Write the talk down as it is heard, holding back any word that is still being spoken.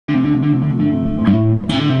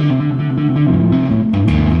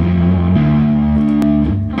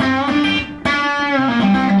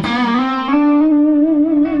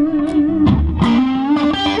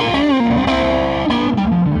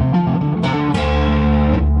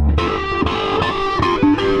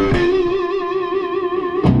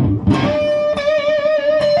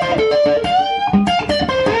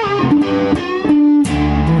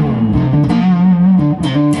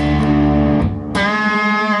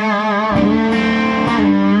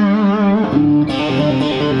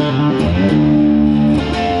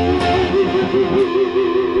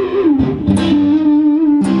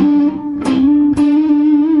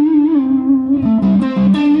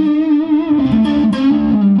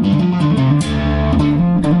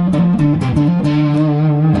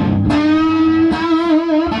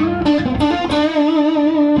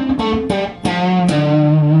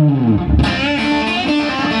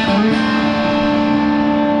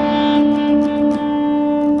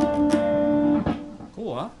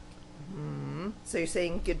So you're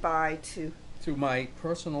saying goodbye to my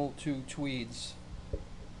personal two tweeds,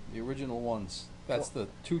 the original ones. That's the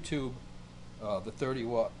two-tube, the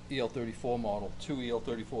 30-watt EL34 model, two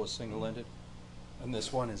EL34 single-ended, and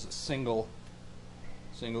this one is a single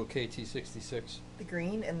KT66. the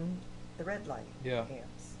green and the red light Yeah.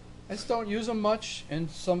 amps. I just don't use them much, and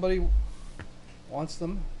somebody wants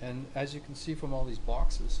them, and as you can see from all these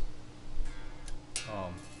boxes,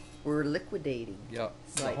 We're liquidating. yeah,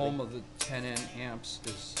 slightly. the home of the 10N amps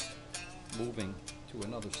is moving to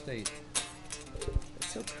another state.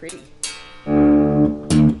 It's so pretty.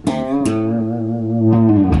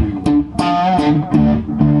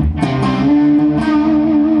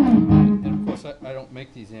 And of course, I don't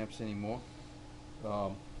make these amps anymore.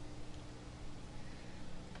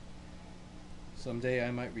 Someday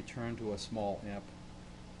I might return to a small amp.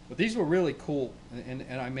 But these were really cool, and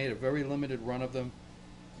I made a very limited run of them.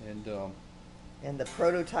 And the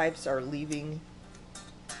prototypes are leaving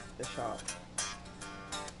the shop.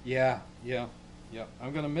 Yeah.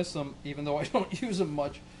 I'm gonna miss them, even though I don't use them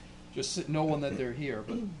much. Just knowing that they're here,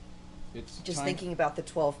 but it's Just time. thinking about the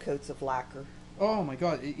 12 coats of lacquer. Oh my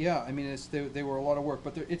God! Yeah, I mean, they were a lot of work,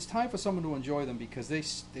 but it's time for someone to enjoy them because they're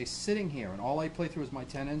sitting here, and all I play through is my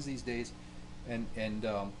 10Ns these days, and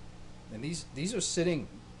these are sitting,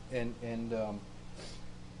 and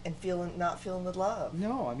not feeling the love.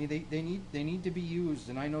 no, I mean they need to be used,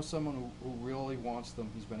 and I know someone who really wants them.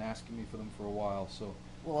 He's been asking me for them for a while, so.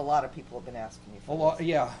 Well, a lot of people have been asking me for this.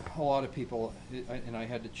 A lot of people, and I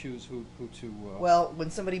had to choose who to. Well,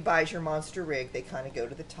 when somebody buys your monster rig, they kind of go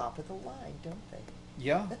to the top of the line, don't they?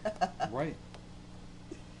 Yeah, right.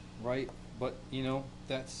 But you know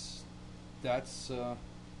that's the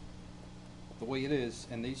way it is,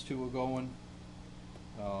 and these two are going.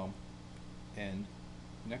 And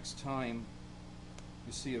next time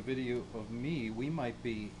you see a video of me, we might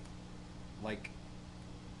be like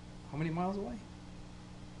how many miles away?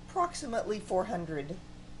 Approximately 400.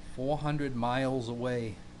 400 miles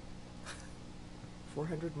away.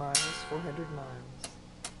 400 miles, 400 miles.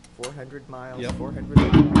 400 miles, Yep. 400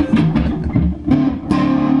 miles.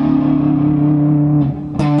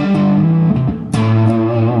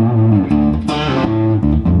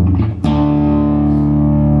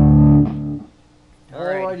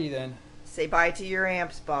 Alrighty then. Say bye to your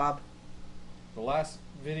amps, Bob. The last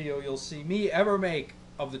video you'll see me ever make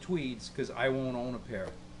of the tweeds, because I won't own a pair.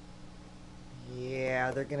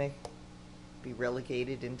 Yeah, they're gonna be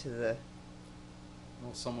relegated into the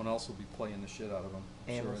Well, someone else will be playing the shit out of them.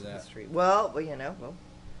 I'm sure annals of of that. history. Well, you know,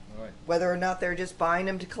 All right. whether or not they're just buying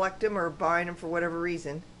them to collect them or buying them for whatever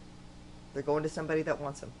reason, they're going to somebody that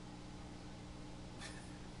wants them.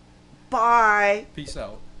 Bye. Peace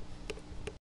out.